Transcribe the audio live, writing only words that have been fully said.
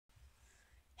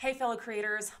Hey fellow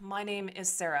creators, my name is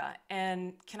Sarah,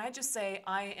 and can I just say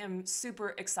I am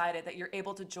super excited that you're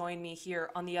able to join me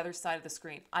here on the other side of the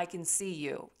screen. I can see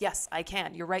you. Yes, I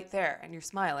can. You're right there and you're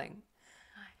smiling.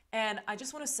 And I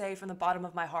just want to say from the bottom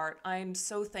of my heart, I'm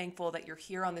so thankful that you're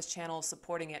here on this channel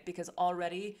supporting it, because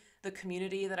already the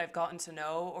community that I've gotten to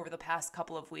know over the past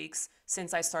couple of weeks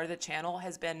since I started the channel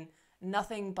has been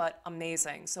nothing but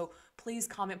amazing. So please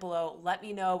comment below. Let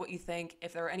me know what you think.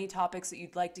 If there are any topics that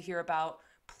you'd like to hear about,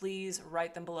 please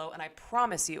write them below and I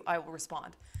promise you I will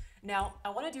respond. Now,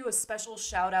 I want to do a special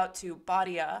shout out to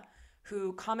Badia,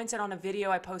 who commented on a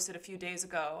video I posted a few days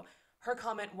ago. Her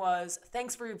comment was,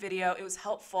 "Thanks for your video. It was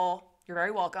helpful. You're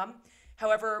very welcome.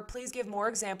 However, please give more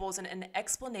examples and an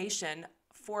explanation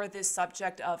for this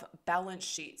subject of balance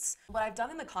sheets." What I've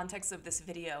done in the context of this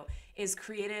video is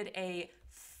created a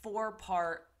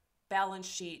 4-part balance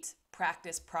sheet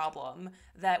practice problem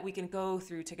that we can go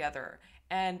through together.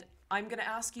 And I'm going to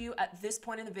ask you at this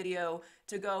point in the video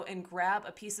to go and grab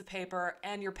a piece of paper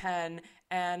and your pen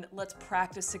and let's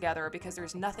practice together, because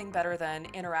there's nothing better than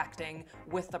interacting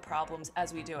with the problems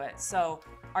as we do it. So,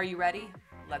 are you ready?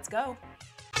 Let's go.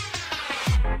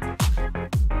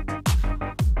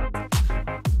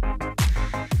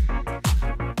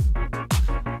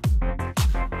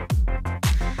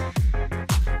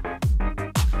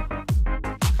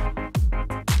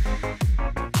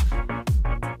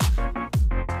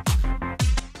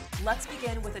 Let's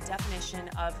begin with a definition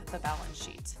of the balance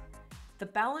sheet. The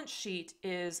balance sheet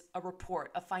is a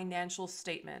report, a financial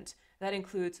statement that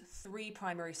includes 3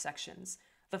 primary sections.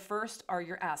 The first are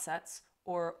your assets,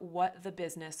 or what the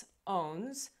business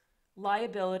owns,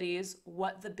 liabilities,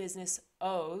 what the business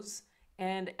owes,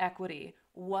 and equity,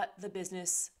 what the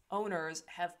business owners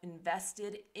have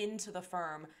invested into the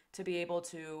firm to be able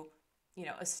to,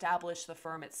 establish the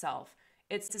firm itself.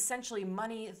 It's essentially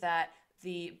money that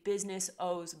the business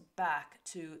owes back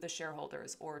to the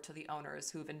shareholders or to the owners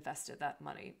who've invested that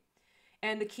money.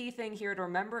 And the key thing here to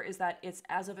remember is that it's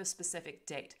as of a specific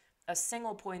date, a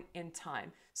single point in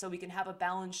time. So we can have a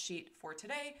balance sheet for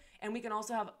today, and we can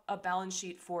also have a balance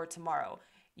sheet for tomorrow.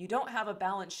 You don't have a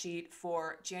balance sheet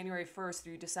for January 1st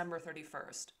through December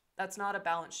 31st. That's not a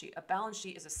balance sheet. A balance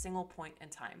sheet is a single point in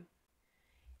time.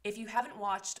 If you haven't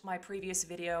watched my previous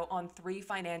video on 3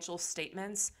 financial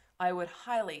statements, I would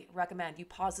highly recommend you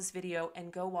pause this video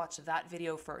and go watch that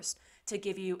video first to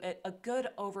give you a good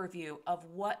overview of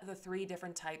what the 3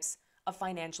 different types of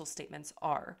financial statements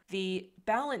are. The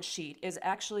balance sheet is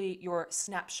actually your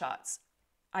snapshots.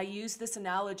 I use this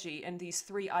analogy and these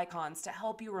 3 icons to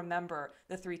help you remember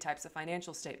the 3 types of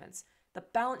financial statements. The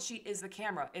balance sheet is the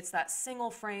camera. It's that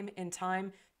single frame in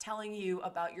time telling you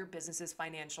about your business's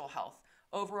financial health.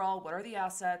 Overall, what are the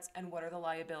assets and what are the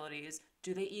liabilities?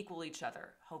 Do they equal each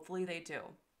other? Hopefully they do.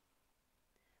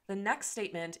 The next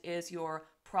statement is your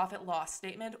profit loss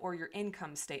statement or your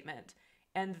income statement.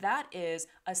 And that is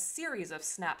a series of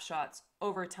snapshots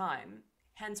over time.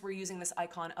 Hence, we're using this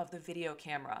icon of the video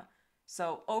camera.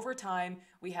 So over time,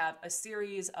 we have a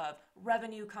series of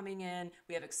revenue coming in,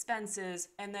 we have expenses,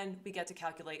 and then we get to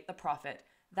calculate the profit.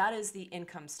 That is the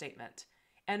income statement.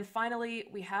 And finally,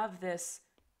 we have this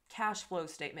cash flow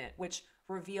statement, which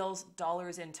reveals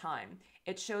dollars in time.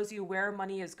 It shows you where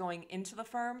money is going into the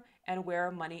firm and where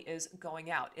money is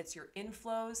going out. It's your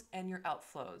inflows and your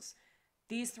outflows.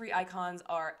 These 3 icons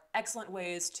are excellent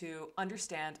ways to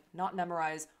understand, not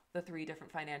memorize, the 3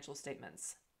 different financial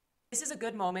statements. This is a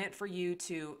good moment for you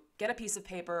to get a piece of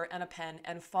paper and a pen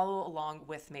and follow along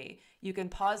with me. You can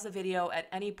pause the video at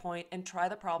any point and try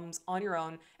the problems on your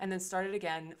own and then start it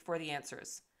again for the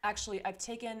answers. Actually, I've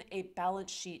taken a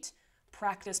balance sheet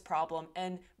practice problem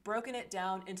and broken it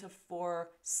down into 4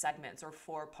 segments or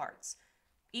 4 parts.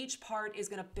 Each part is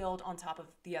going to build on top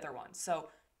of the other one. So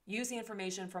use the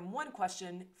information from one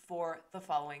question for the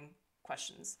following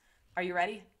questions. Are you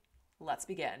ready? Let's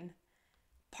begin.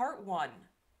 Part 1.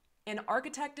 An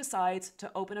architect decides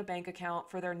to open a bank account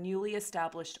for their newly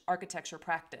established architecture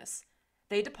practice.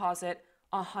 They deposit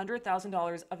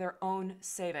 $100,000 of their own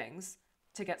savings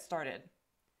to get started.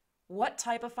 What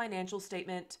type of financial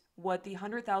statement would the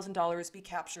 $100,000 be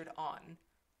captured on?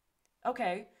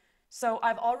 Okay, so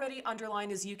I've already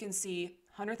underlined, as you can see,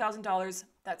 $100,000,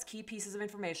 that's key pieces of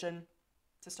information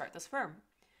to start this firm.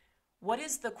 What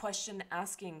is the question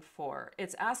asking for?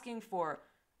 It's asking for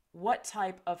what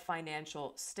type of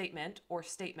financial statement or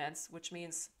statements, which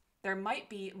means there might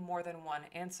be more than one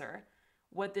answer,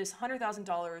 would this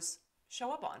 $100,000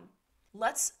 show up on?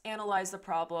 Let's analyze the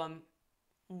problem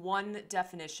one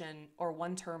definition or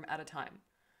one term at a time.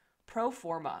 Pro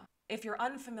forma. If you're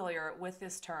unfamiliar with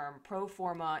this term, pro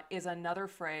forma is another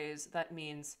phrase that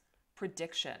means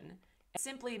prediction. It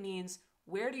simply means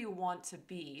where do you want to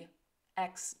be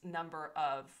X number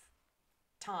of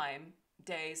time,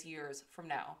 days, years from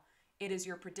now. It is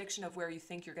your prediction of where you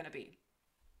think you're going to be.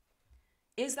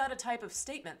 Is that a type of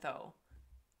statement, though?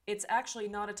 It's actually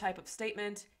not a type of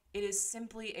statement. It is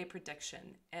simply a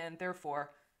prediction, and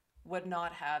therefore would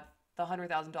not have the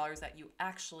 $100,000 that you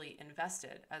actually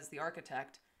invested as the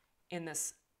architect in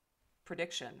this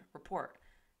prediction report.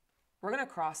 We're going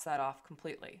to cross that off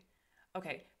completely.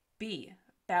 Okay, B,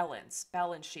 balance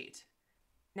sheet.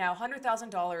 Now,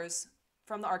 $100,000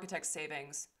 from the architect's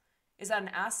savings, is that an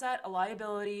asset, a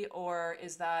liability, or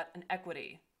is that an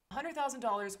equity?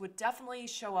 $100,000 would definitely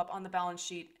show up on the balance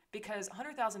sheet because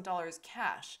 $100,000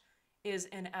 cash is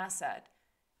an asset.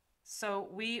 So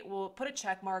we will put a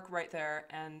check mark right there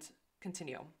and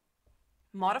continue.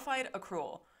 Modified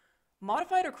accrual.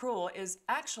 Modified accrual is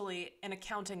actually an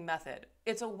accounting method.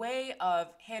 It's a way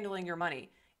of handling your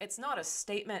money. It's not a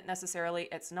statement necessarily.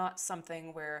 It's not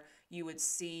something where you would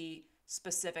see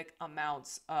specific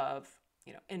amounts of,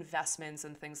 investments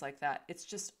and things like that. It's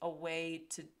just a way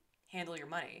to handle your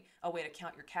money, a way to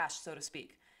count your cash, so to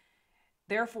speak.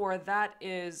 Therefore, that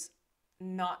is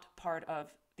not part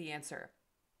of the answer.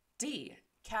 D,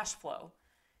 cash flow.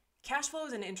 Cash flow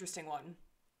is an interesting one.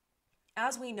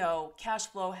 As we know, cash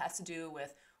flow has to do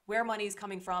with where money is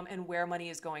coming from and where money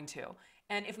is going to.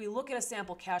 And if we look at a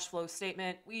sample cash flow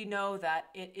statement, we know that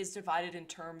it is divided in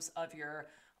terms of your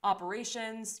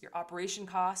operations, your operation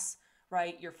costs,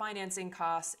 right, your financing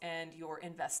costs, and your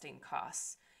investing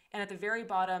costs. And at the very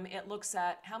bottom, it looks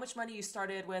at how much money you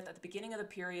started with at the beginning of the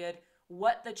period,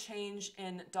 what the change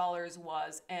in dollars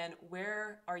was, and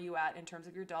where are you at in terms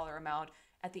of your dollar amount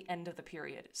at the end of the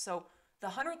period. So the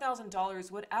 $100,000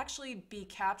 would actually be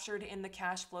captured in the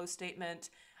cash flow statement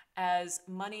as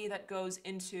money that goes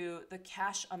into the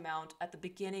cash amount at the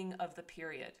beginning of the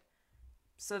period.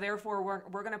 So therefore,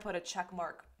 we're going to put a check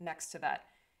mark next to that.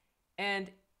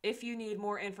 And if you need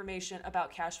more information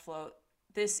about cash flow,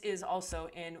 this is also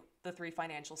in the 3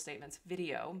 financial statements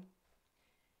video.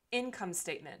 Income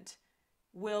statement.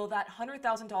 Will that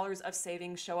 $100,000 of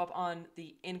savings show up on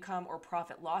the income or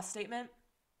profit loss statement?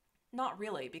 Not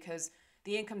really, because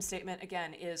the income statement,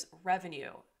 again, is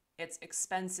revenue. It's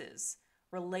expenses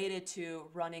related to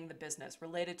running the business,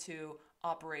 related to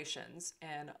operations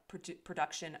and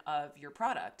production of your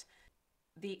product.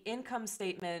 The income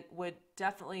statement would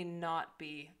definitely not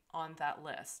be on that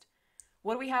list.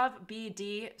 What do we have? B,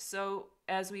 D. So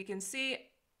as we can see,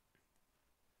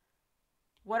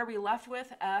 what are we left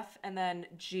with? F and then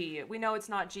G. We know it's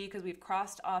not G because we've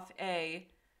crossed off A.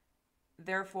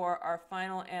 Therefore, our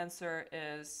final answer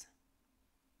is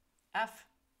F.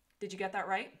 Did you get that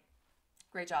right?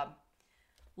 Great job.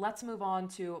 Let's move on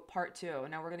to part 2.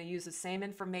 Now we're going to use the same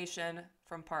information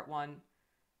from part 1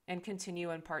 and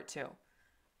continue in part 2.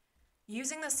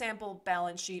 Using the sample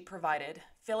balance sheet provided,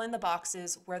 fill in the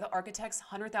boxes where the architect's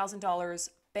 $100,000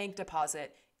 bank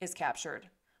deposit is captured.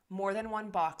 More than one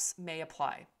box may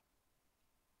apply.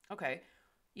 Okay,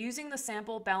 using the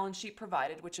sample balance sheet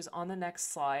provided, which is on the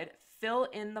next slide, fill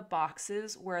in the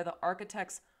boxes where the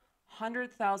architect's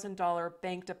 $100,000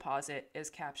 bank deposit is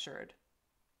captured.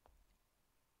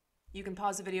 You can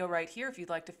pause the video right here if you'd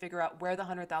like to figure out where the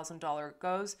 $100,000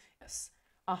 goes. Yes.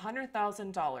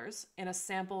 $100,000 in a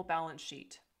sample balance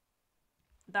sheet.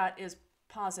 That is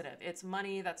positive. It's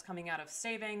money that's coming out of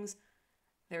savings.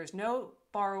 There's no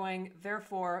borrowing.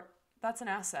 Therefore, that's an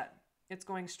asset. It's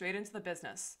going straight into the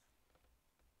business.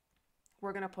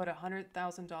 We're going to put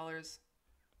 $100,000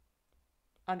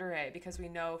 under A because we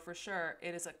know for sure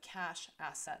it is a cash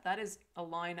asset. That is a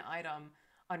line item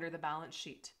under the balance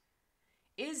sheet.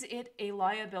 Is it a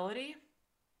liability?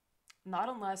 Not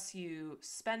unless you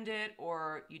spend it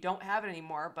or you don't have it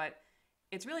anymore, but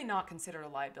it's really not considered a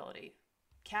liability.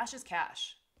 Cash is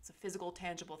cash. It's a physical,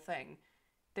 tangible thing.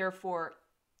 Therefore,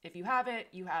 if you have it,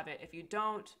 you have it. If you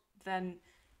don't, then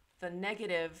the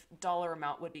negative dollar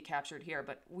amount would be captured here,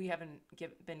 but we haven't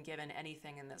been given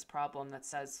anything in this problem that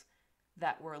says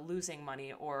that we're losing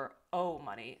money or owe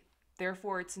money.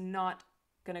 Therefore, it's not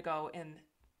going to go in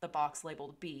the box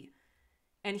labeled B.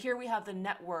 And here we have the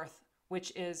net worth,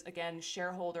 which is, again,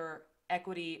 shareholder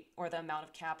equity or the amount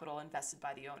of capital invested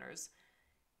by the owners.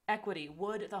 Equity.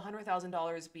 Would the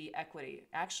 $100,000 be equity?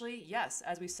 Actually, yes.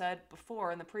 As we said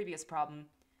before in the previous problem,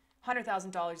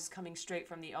 $100,000 is coming straight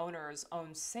from the owner's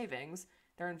own savings.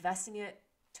 They're investing it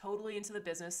totally into the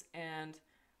business, and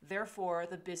therefore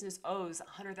the business owes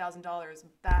 $100,000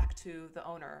 back to the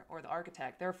owner or the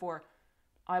architect. Therefore,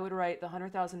 I would write the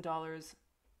 $100,000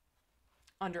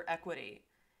 under equity.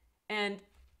 And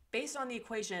based on the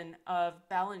equation of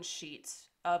balance sheet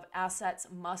of assets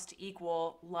must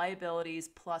equal liabilities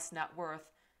plus net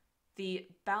worth, the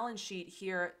balance sheet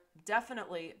here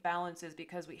definitely balances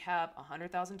because we have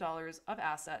 $100,000 of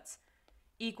assets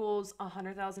equals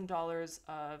 $100,000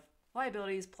 of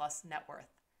liabilities plus net worth.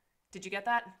 Did you get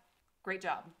that? Great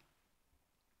job.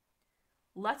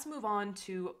 Let's move on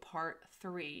to part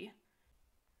 3.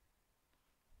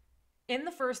 In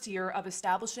the first year of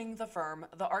establishing the firm,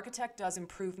 the architect does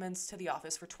improvements to the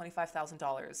office for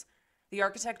 $25,000. The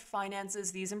architect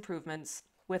finances these improvements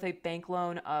with a bank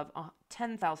loan of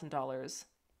 $10,000.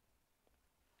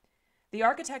 The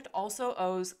architect also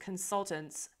owes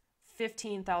consultants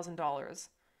 $15,000.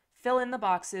 Fill in the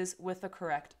boxes with the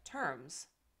correct terms.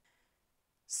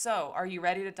 So, are you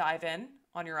ready to dive in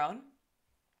on your own?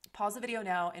 Pause the video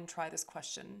now and try this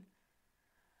question.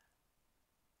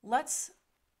 Let's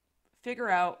figure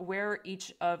out where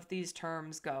each of these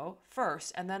terms go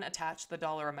first and then attach the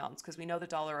dollar amounts because we know the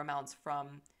dollar amounts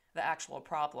from the actual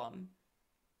problem.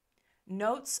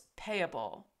 Notes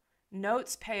payable.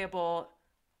 Notes payable,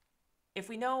 if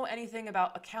we know anything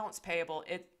about accounts payable,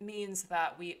 it means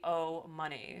that we owe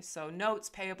money. So notes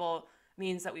payable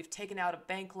means that we've taken out a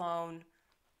bank loan.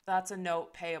 That's a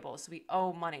note payable, so we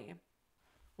owe money.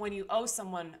 When you owe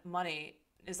someone money,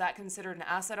 is that considered an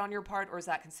asset on your part or is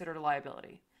that considered a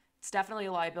liability? It's definitely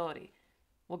a liability.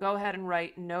 We'll go ahead and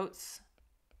write notes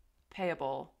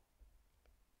payable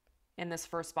in this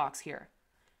first box here.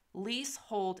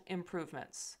 Leasehold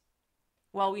improvements.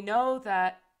 Well, we know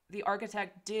that the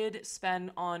architect did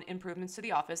spend on improvements to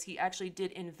the office. He actually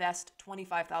did invest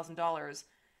 $25,000.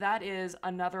 That is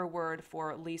another word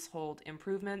for leasehold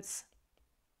improvements.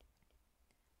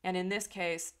 And in this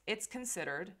case, it's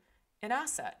considered an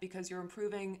asset because you're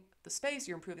improving the space,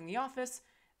 you're improving the office.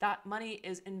 That money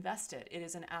is invested. It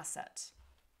is an asset.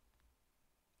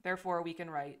 Therefore, we can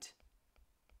write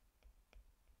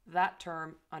that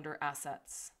term under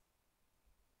assets.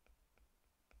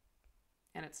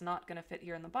 And it's not going to fit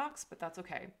here in the box, but that's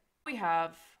okay. We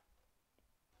have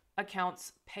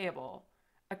accounts payable.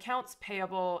 Accounts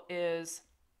payable is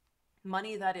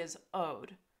money that is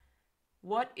owed.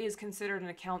 What is considered an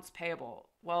accounts payable?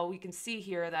 Well, we can see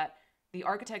here that the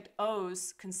architect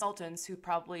owes consultants who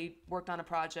probably worked on a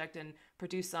project and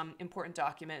produced some important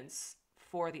documents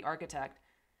for the architect.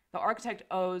 The architect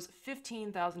owes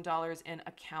 $15,000 in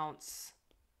accounts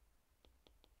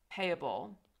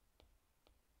payable.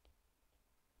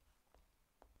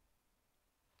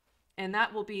 And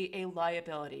that will be a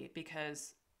liability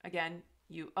because, again,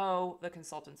 you owe the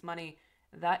consultants money.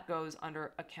 That goes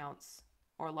under accounts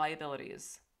or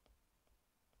liabilities.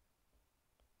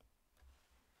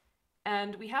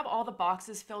 And we have all the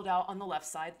boxes filled out on the left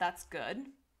side. That's good.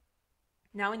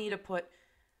 Now we need to put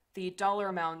the dollar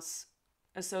amounts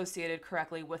associated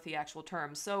correctly with the actual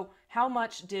terms. So how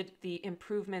much did the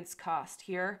improvements cost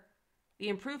here? The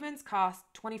improvements cost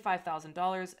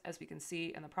 $25,000, as we can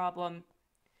see in the problem.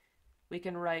 We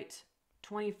can write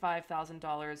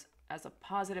 $25,000 as a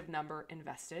positive number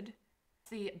invested.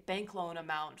 The bank loan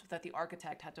amount that the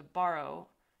architect had to borrow.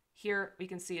 Here we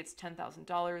can see it's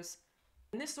 $10,000.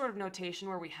 In this sort of notation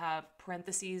where we have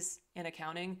parentheses in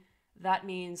accounting, that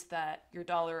means that your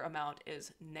dollar amount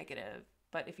is negative.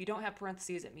 But if you don't have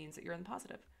parentheses, it means that you're in the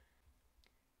positive.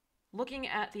 Looking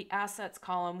at the assets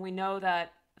column, we know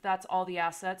that that's all the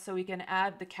assets, so we can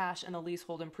add the cash and the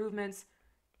leasehold improvements.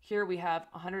 Here we have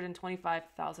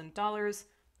 $125,000.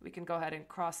 We can go ahead and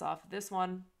cross off this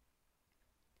one.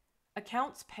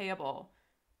 Accounts payable.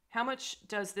 How much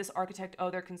does this architect owe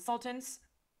their consultants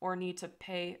or need to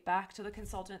pay back to the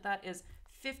consultant? That is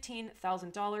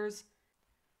 $15,000.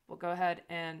 We'll go ahead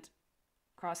and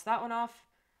cross that one off.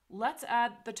 Let's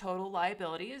add the total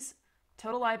liabilities.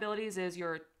 Total liabilities is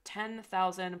your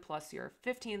 $10,000 plus your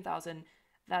 $15,000.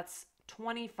 That's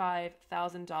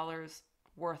 $25,000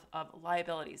 worth of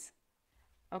liabilities.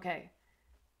 Okay.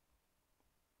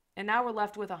 And now we're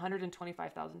left with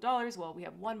 $125,000. Well, we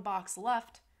have one box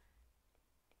left.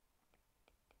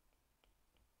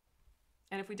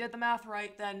 And if we did the math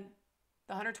right, then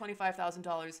the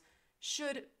 $125,000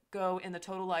 should go in the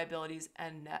total liabilities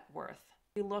and net worth.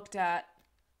 We looked at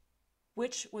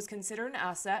which was considered an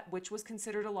asset, which was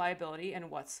considered a liability,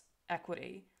 and what's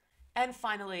equity. And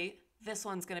finally, this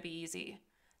one's going to be easy.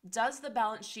 Does the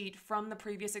balance sheet from the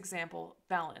previous example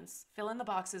balance? Fill in the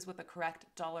boxes with the correct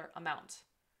dollar amount.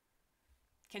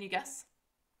 Can you guess?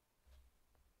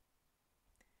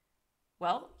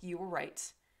 Well, you were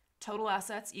right. Total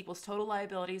assets equals total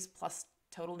liabilities plus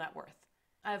total net worth.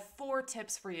 I have 4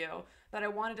 tips for you that I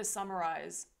wanted to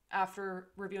summarize after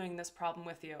reviewing this problem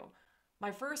with you.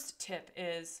 My first tip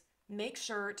is make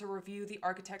sure to review the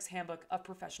Architect's Handbook of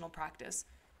Professional Practice.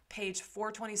 page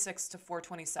 426 to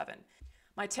 427.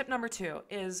 My tip number 2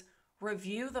 is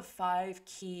review the 5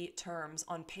 key terms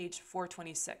on page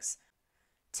 426.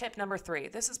 Tip number 3,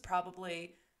 this is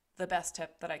probably the best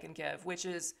tip that I can give, which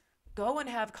is go and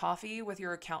have coffee with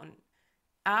your accountant.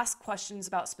 Ask questions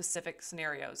about specific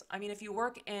scenarios. I mean, if you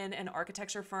work in an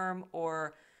architecture firm,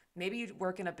 or maybe you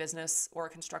work in a business or a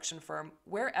construction firm,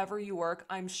 wherever you work,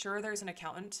 I'm sure there's an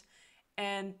accountant.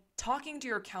 And talking to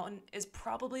your accountant is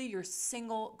probably your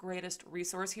single greatest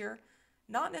resource here.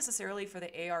 Not necessarily for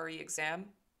the ARE exam,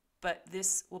 but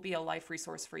this will be a life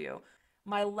resource for you.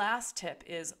 My last tip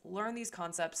is learn these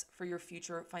concepts for your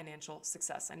future financial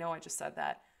success. I know I just said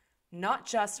that. Not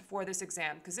just for this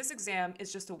exam, because this exam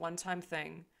is just a one-time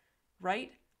thing,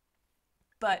 right?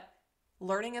 But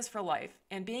learning is for life,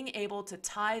 and being able to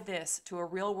tie this to a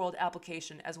real-world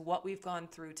application as what we've gone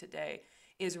through today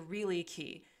is really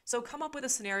key. So come up with a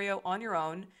scenario on your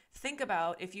own. Think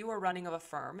about if you were running of a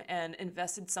firm and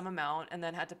invested some amount and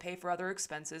then had to pay for other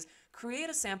expenses. Create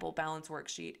a sample balance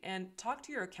worksheet and talk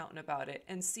to your accountant about it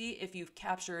and see if you've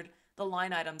captured the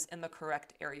line items in the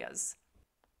correct areas.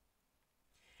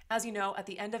 As you know, at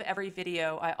the end of every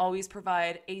video, I always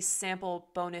provide a sample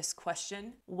bonus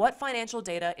question. What financial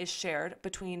data is shared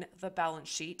between the balance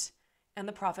sheet and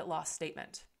the profit loss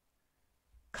statement?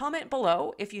 Comment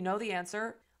below if you know the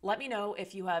answer. Let me know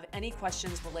if you have any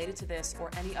questions related to this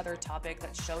or any other topic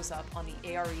that shows up on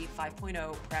the ARE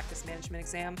 5.0 Practice Management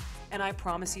exam, and I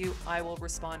promise you I will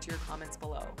respond to your comments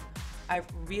below. I've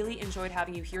really enjoyed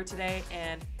having you here today,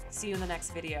 and see you in the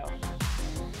next video.